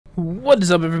What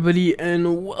is up, everybody,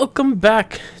 and welcome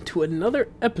back to another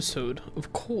episode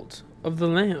of Cult of the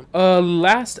Lamb.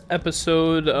 Last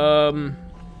episode,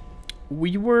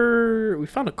 we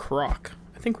found a croc.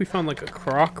 I think we found like a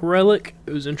croc relic.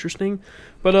 It was interesting,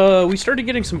 but we started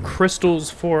getting some crystals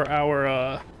for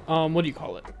our what do you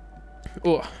call it?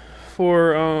 Oh,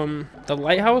 for the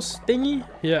lighthouse thingy.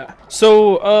 Yeah.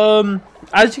 So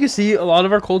as you can see, a lot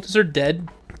of our cultists are dead.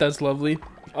 That's lovely.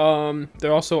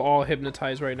 They're also all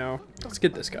hypnotized right now. Let's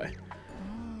get this guy.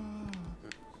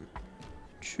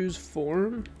 Choose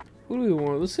form. What do we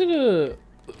want? Let's do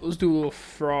a little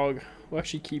frog. We'll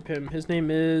actually keep him. His name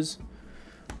is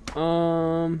Pepe.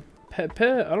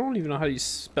 I don't even know how you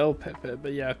spell Pepe,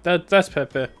 but yeah, that's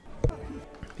Pepe.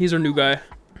 He's our new guy.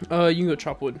 You can go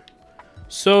chop wood.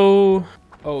 So,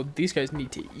 oh, these guys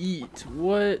need to eat.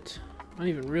 What? I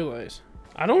didn't even realize.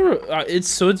 I don't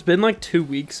it's been like 2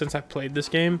 weeks since I played this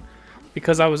game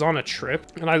because I was on a trip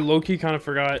and I low-key kind of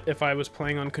forgot if I was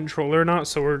playing on controller or not,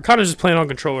 so we're kind of just playing on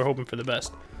controller hoping for the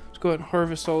best. Let's go ahead and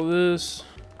harvest all this.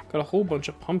 Got a whole bunch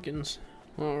of pumpkins.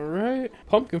 All right,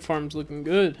 pumpkin farm's looking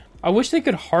good. I wish they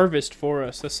could harvest for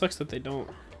us. That sucks that they don't.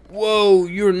 Whoa,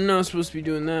 you're not supposed to be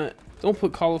doing that. Don't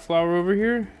put cauliflower over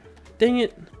here. Dang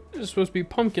it, there's supposed to be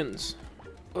pumpkins.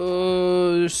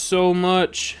 There's so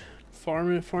much.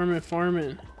 Farming.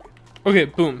 Okay,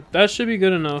 boom. That should be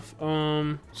good enough.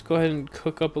 Let's go ahead and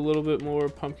cook up a little bit more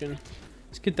pumpkin.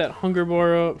 Let's get that hunger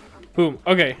bar up. Boom.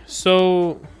 Okay,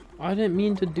 so I didn't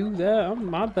mean to do that.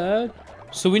 My bad.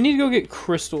 So we need to go get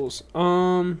crystals.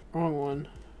 Wrong one.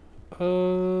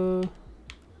 Where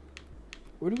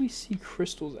do we see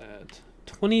crystals at?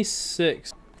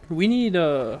 26. We need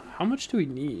how much do we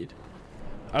need?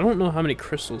 I don't know how many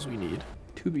crystals we need,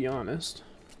 to be honest.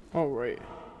 All right.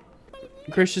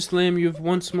 Gracious Lamb, you have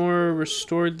once more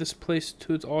restored this place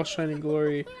to its all-shining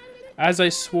glory. As I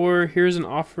swore, here's an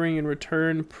offering in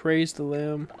return. Praise the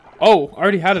Lamb. Oh,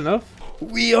 already had enough?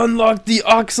 We unlocked the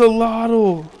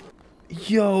AXOLOTL!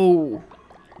 Yo!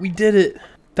 We did it!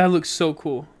 That looks so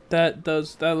cool. That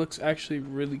looks actually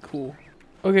really cool.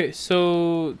 Okay,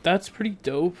 so that's pretty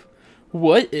dope.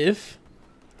 What if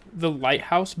the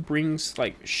lighthouse brings,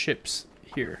 like, ships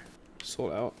here?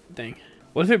 Sold out. Dang.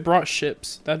 What if it brought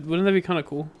ships? Wouldn't that be kind of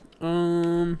cool?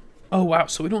 Oh wow,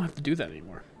 so we don't have to do that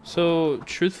anymore. So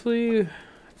truthfully, I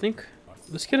think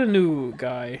let's get a new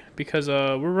guy because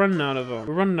we're running out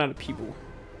of people.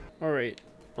 All right.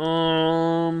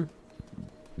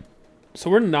 So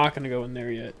we're not gonna go in there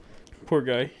yet. Poor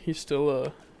guy. He's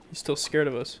still scared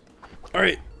of us. All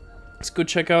right. Let's go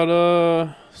check out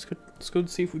let's go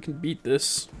see if we can beat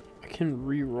this. I can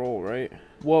re-roll, right?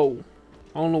 Whoa.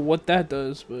 I don't know what that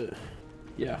does, but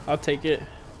yeah, I'll take it.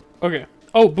 Okay.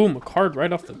 Oh, boom, a card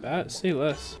right off the bat. Say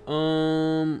less.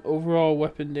 Overall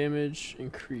weapon damage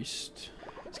increased.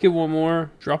 Let's get one more.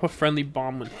 Drop a friendly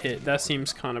bomb when hit. That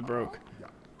seems kind of broke.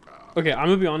 Okay, I'm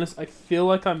gonna be honest. I feel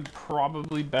like I'm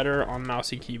probably better on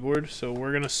mouse and keyboard, so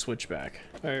we're gonna switch back.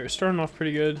 All right, we're starting off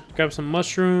pretty good. Grab some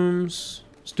mushrooms.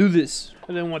 Let's do this. I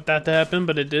didn't want that to happen,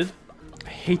 but it did. I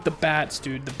hate the bats,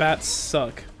 dude. The bats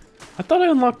suck. I thought I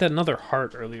unlocked another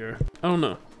heart earlier. I don't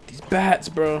know. These bats,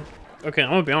 bro. Okay, I'm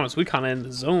gonna be honest. We kind of in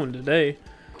the zone today.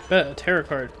 Bet a tarot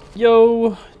card.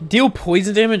 Yo, deal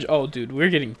poison damage. Oh, dude, we're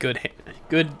getting good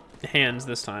hands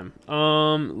this time.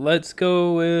 Let's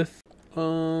go with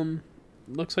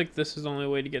looks like this is the only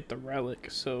way to get the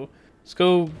relic. So let's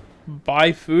go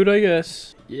buy food, I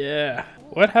guess. Yeah.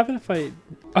 What happened if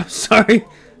I'm sorry.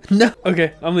 No.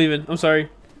 Okay, I'm leaving. I'm sorry.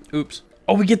 Oops.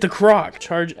 Oh, we get the croc.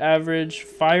 Charge average.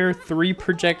 Fire 3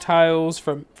 projectiles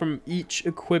from each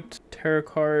equipped tarot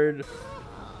card.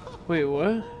 Wait,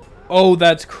 what? Oh,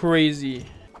 that's crazy.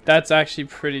 That's actually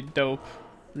pretty dope.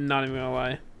 Not even gonna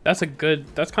lie. That's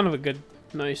kind of a good.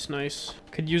 Nice.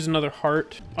 Could use another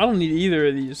heart. I don't need either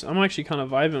of these. I'm actually kind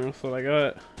of vibing with what I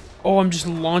got. Oh, I'm just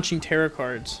launching tarot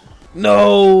cards.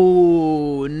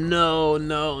 No.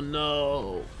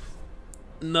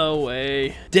 No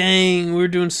way. Dang, we're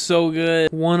doing so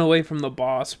good. One away from the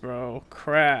boss, bro.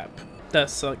 Crap.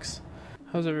 That sucks.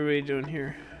 How's everybody doing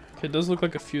here? Okay, it does look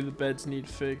like a few of the beds need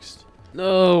fixed.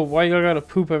 No, why y'all gotta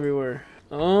poop everywhere?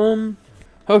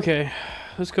 Okay,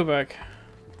 let's go back.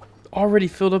 Already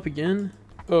filled up again?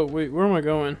 Oh, wait, where am I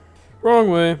going? Wrong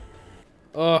way.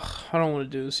 Ugh, I don't want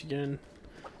to do this again.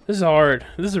 This is hard.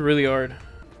 This is really hard.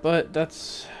 But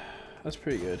that's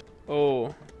pretty good.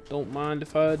 Oh, don't mind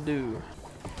if I do.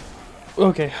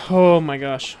 Okay, oh my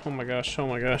gosh.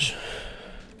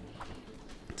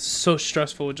 It's so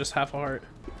stressful with just half a heart.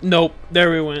 Nope,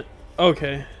 there we went.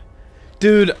 Okay.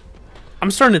 Dude, I'm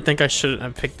starting to think I shouldn't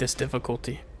have picked this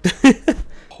difficulty.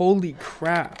 Holy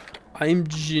crap. I am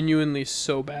genuinely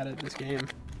so bad at this game.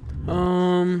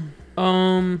 I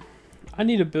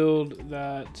need to build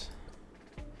that.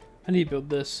 I need to build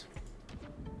this.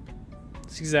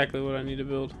 That's exactly what I need to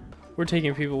build. We're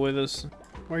taking people with us.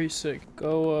 Why are you sick?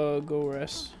 Go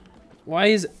rest. Why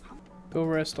is... Go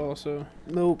rest also.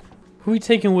 Nope. Who are we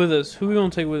taking with us? Who are we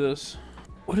gonna take with us?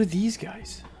 What are these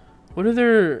guys? What are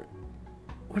their...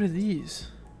 What are these?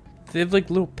 Do they have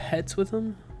like little pets with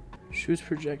them? Shoots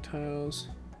projectiles.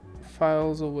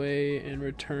 Files away and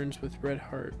returns with red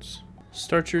hearts.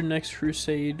 Start your next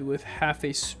crusade with half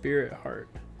a spirit heart.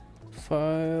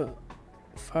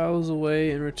 Files away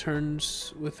and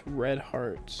returns with red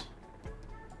hearts.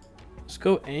 Let's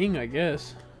go Aang, I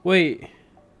guess. Wait.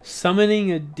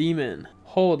 Summoning a demon.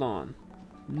 Hold on.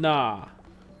 Nah.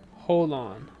 Hold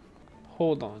on.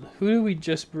 Hold on. Who did we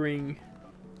just bring?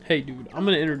 Hey, dude. I'm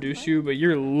gonna introduce you, but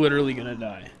you're literally gonna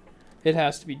die. It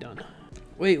has to be done.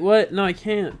 Wait, what? No, I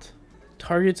can't.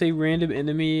 Targets a random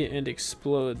enemy and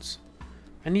explodes.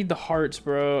 I need the hearts,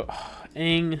 bro.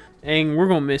 Aang, we're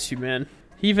gonna miss you, man.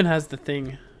 He even has the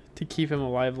thing to keep him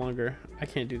alive longer. I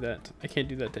can't do that. I can't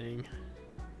do that to Aang.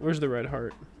 Where's the red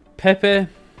heart? Pepe,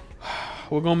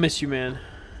 we're gonna miss you, man.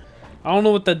 I don't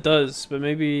know what that does, but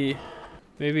maybe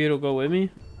it'll go with me.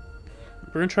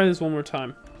 We're gonna try this one more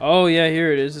time. Oh yeah,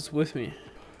 here it is. It's with me.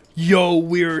 Yo,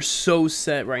 we are so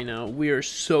set right now. We are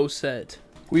so set.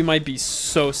 We might be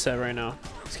so set right now.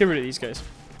 Let's get rid of these guys.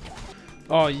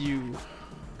 Oh, you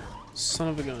son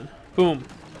of a gun. Boom.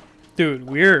 Dude,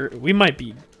 we might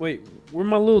be... Wait, where'd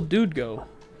my little dude go?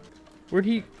 Where'd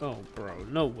he... Oh, bro,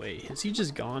 no way. Is he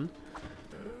just gone?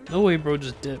 No way, bro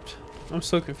just dipped. I'm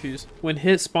so confused. When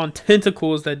hit, spawn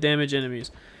tentacles that damage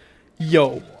enemies.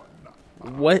 Yo.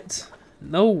 What?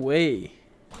 No way.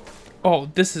 Oh,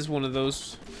 this is one of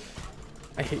those...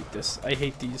 I hate this. I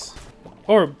hate these.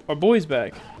 Oh, our boy's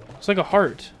back. It's like a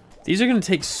heart. These are gonna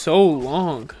take so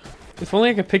long. If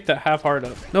only I could pick that half heart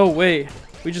up. No way.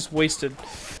 We just wasted...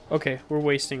 Okay, we're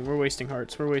wasting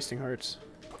hearts. We're wasting hearts.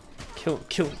 Kill him,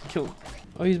 kill him, kill him.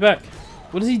 Oh, he's back.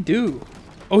 What does he do?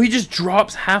 Oh, he just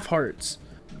drops half hearts.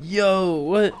 Yo,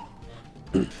 what?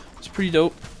 It's pretty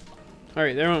dope.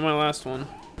 Alright, there went my last one.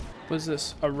 What's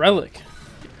this? A relic.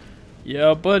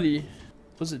 Yeah, buddy.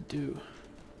 What does it do?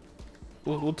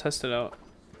 We'll test it out.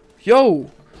 Yo!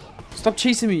 Stop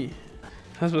chasing me.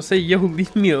 I was about to say, yo,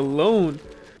 leave me alone.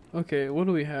 Okay, what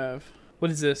do we have? What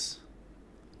is this?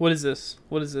 What is this?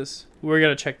 What is this? We're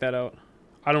gonna check that out.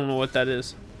 I don't know what that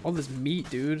is. All this meat,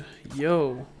 dude.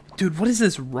 Yo. Dude, what is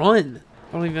this run?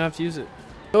 I don't even have to use it.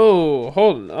 Oh,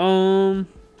 hold on.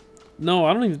 No,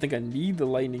 I don't even think I need the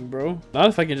lightning, bro. Not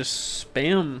if I can just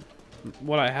spam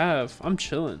what I have. I'm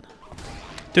chilling.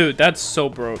 Dude, that's so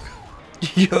broke.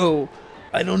 Yo,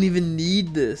 I don't even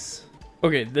need this.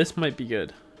 Okay, this might be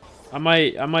good. I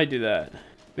might do that.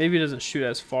 Maybe it doesn't shoot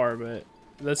as far, but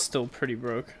that's still pretty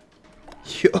broke.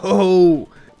 Yo,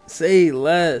 say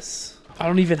less. I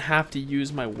don't even have to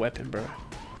use my weapon, bro.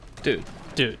 Dude.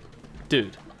 I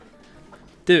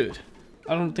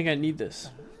don't think I need this.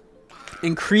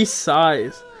 Increase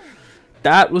size.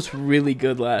 That was really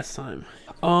good last time.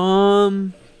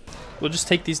 We'll just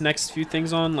take these next few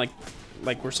things on like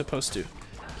we're supposed to.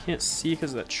 Can't see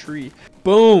because of that tree.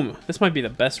 Boom. This might be the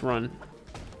best run.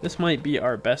 This might be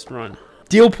our best run.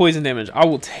 Deal poison damage. I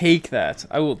will take that.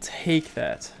 I will take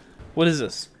that. What is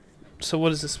this? So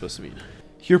what is this supposed to mean?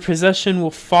 Your possession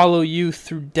will follow you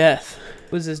through death.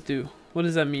 What does this do? What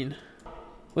does that mean?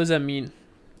 What does that mean?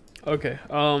 Okay.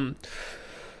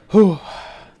 Whew.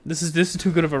 This is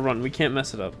too good of a run. We can't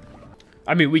mess it up.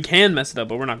 I mean, we can mess it up,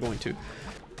 but we're not going to.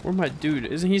 Where's my dude?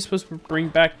 Isn't he supposed to bring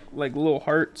back like little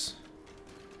hearts?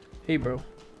 Hey, bro.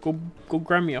 Go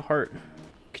grab me a heart.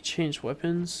 Could change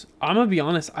weapons. I'm gonna be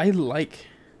honest. I like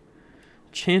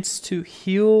chance to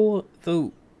heal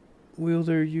the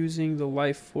wielder using the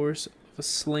life force of a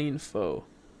slain foe.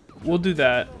 We'll do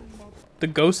that. The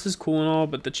ghost is cool and all,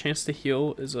 but the chance to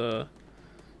heal is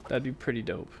that'd be pretty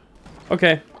dope.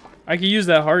 Okay, I can use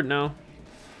that heart now.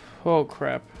 Oh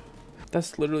crap.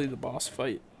 That's literally the boss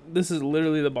fight. This is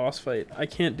literally the boss fight. I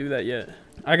can't do that yet.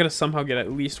 I gotta somehow get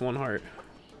at least one heart.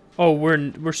 Oh,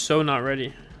 we're so not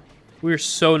ready. We're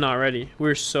so not ready.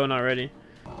 We're so not ready.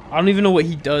 I don't even know what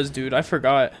he does, dude. I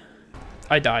forgot.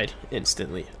 I died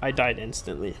instantly. I died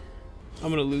instantly. I'm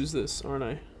gonna lose this, aren't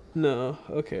I? No.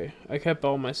 Okay. I kept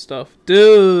all my stuff.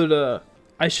 Dude!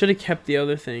 I should have kept the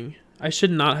other thing. I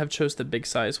should not have chose the big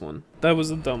size one. That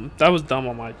was dumb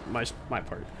on my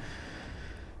part.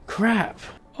 Crap.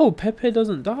 Oh, Pepe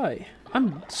doesn't die.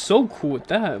 I'm so cool with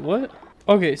that. What?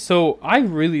 Okay, so I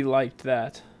really liked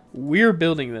that. We're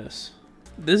building this.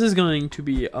 This is going to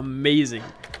be amazing.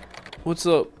 What's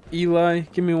up? Eli,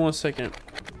 give me 1 second.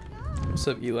 What's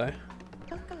up, Eli?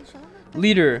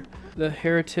 Leader, the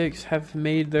heretics have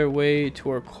made their way to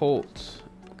our cult,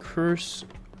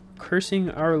 cursing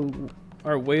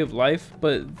our way of life,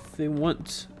 but they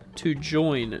want to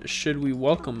join. Should we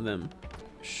welcome them?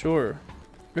 Sure.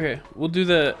 Okay, we'll do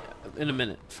that in a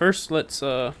minute. First, let's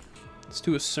do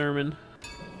a sermon.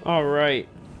 All right.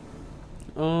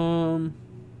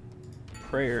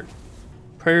 Prayer.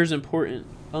 Prayer is important.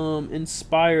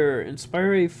 Inspire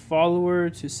a follower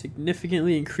to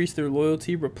significantly increase their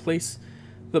loyalty. Replace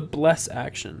the bless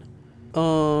action.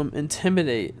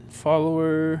 Intimidate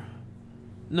follower.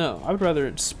 No, I would rather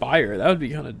inspire. That would be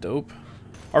kind of dope.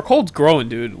 Our cult's growing,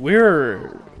 dude.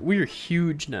 We're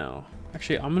huge now.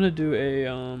 Actually, I'm gonna do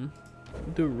a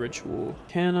ritual.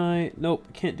 Can I? Nope,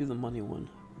 can't do the money one.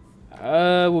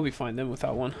 We'll be fine then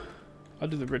without one. I'll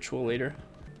do the ritual later.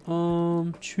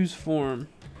 Choose form.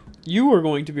 You are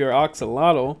going to be our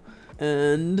axolotl,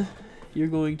 and you're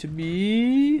going to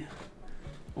be.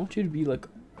 I want you to be like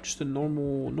just a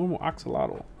normal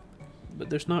axolotl,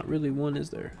 but there's not really one, is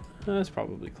there? That's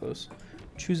probably close.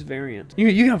 Choose variant.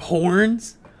 You have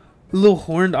horns, a little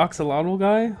horned axolotl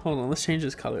guy. Hold on, let's change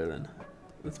his color then.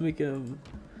 Let's make him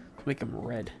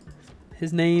red.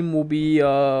 His name will be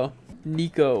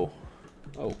Nico.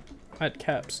 Oh, I had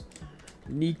caps.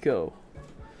 Nico.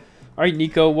 Alright,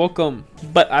 Nico, welcome.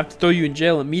 But I have to throw you in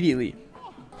jail immediately.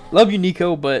 Love you,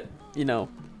 Nico, but you know,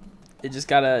 it just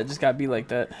gotta be like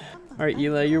that. Alright,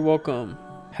 Eli, you're welcome.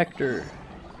 Hector,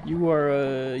 you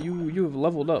are you have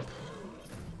leveled up.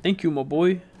 Thank you, my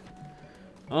boy.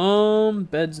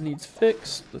 Beds needs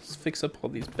fixed. Let's fix up all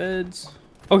these beds.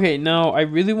 Okay, now I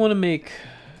really want to make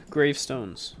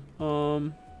gravestones. Oh,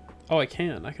 I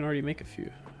can already make a few.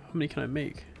 How many can I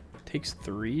make? It takes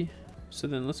 3. So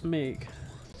then let's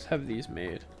have these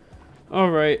made. All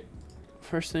right,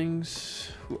 first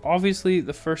things, obviously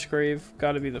the first grave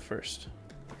got to be the first.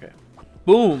 Okay,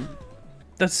 boom.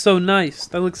 That's so nice.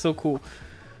 That looks so cool.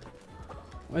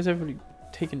 Why is everybody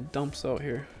taking dumps out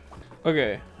here?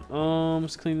 Okay,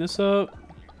 let's clean this up.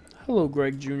 Hello,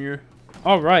 Greg Jr.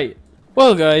 All right.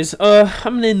 Well, guys, I'm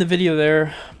gonna end the video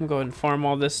there. I'm gonna go ahead and farm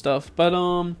all this stuff, but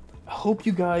I hope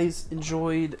you guys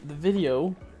enjoyed the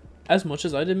video as much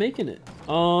as I did making it.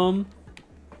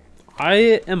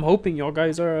 I am hoping y'all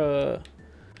guys are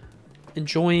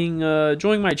enjoying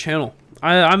my channel.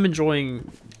 I'm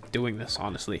enjoying doing this,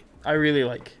 honestly. I really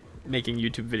like making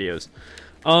YouTube videos.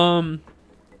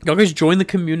 Y'all guys join the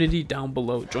community down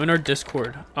below. Join our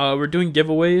Discord. We're doing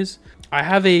giveaways. I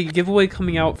have a giveaway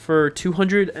coming out for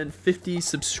 250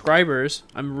 subscribers.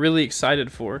 I'm really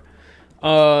excited for.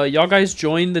 Y'all guys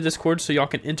join the Discord so y'all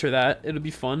can enter that. It'll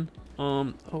be fun.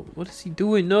 Oh, what is he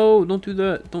doing? No, don't do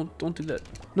that. Don't do that.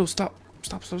 No, stop.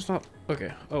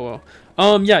 Okay. Oh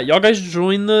well. Yeah, y'all guys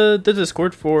join the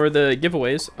Discord for the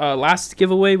giveaways. Last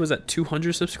giveaway was at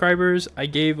 200 subscribers. I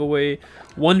gave away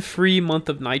 1 free month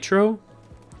of Nitro,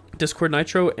 Discord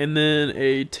Nitro, and then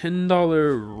a $10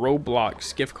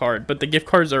 Roblox gift card. But the gift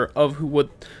cards are of what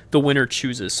the winner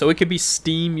chooses. So it could be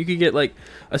Steam. You could get like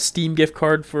a Steam gift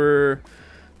card for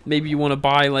maybe you want to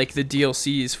buy like the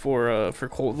DLCs for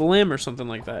Cult of the Lamb or something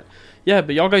like that. Yeah,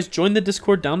 but y'all guys join the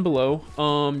Discord down below.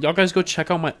 Y'all guys go check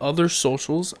out my other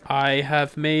socials. I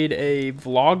have made a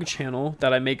vlog channel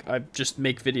that I just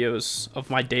make videos of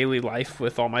my daily life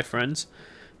with all my friends.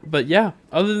 But yeah,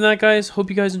 other than that, guys, hope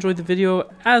you guys enjoyed the video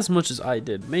as much as I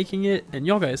did making it, and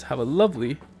y'all guys have a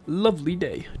lovely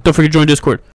day. Don't forget to join Discord.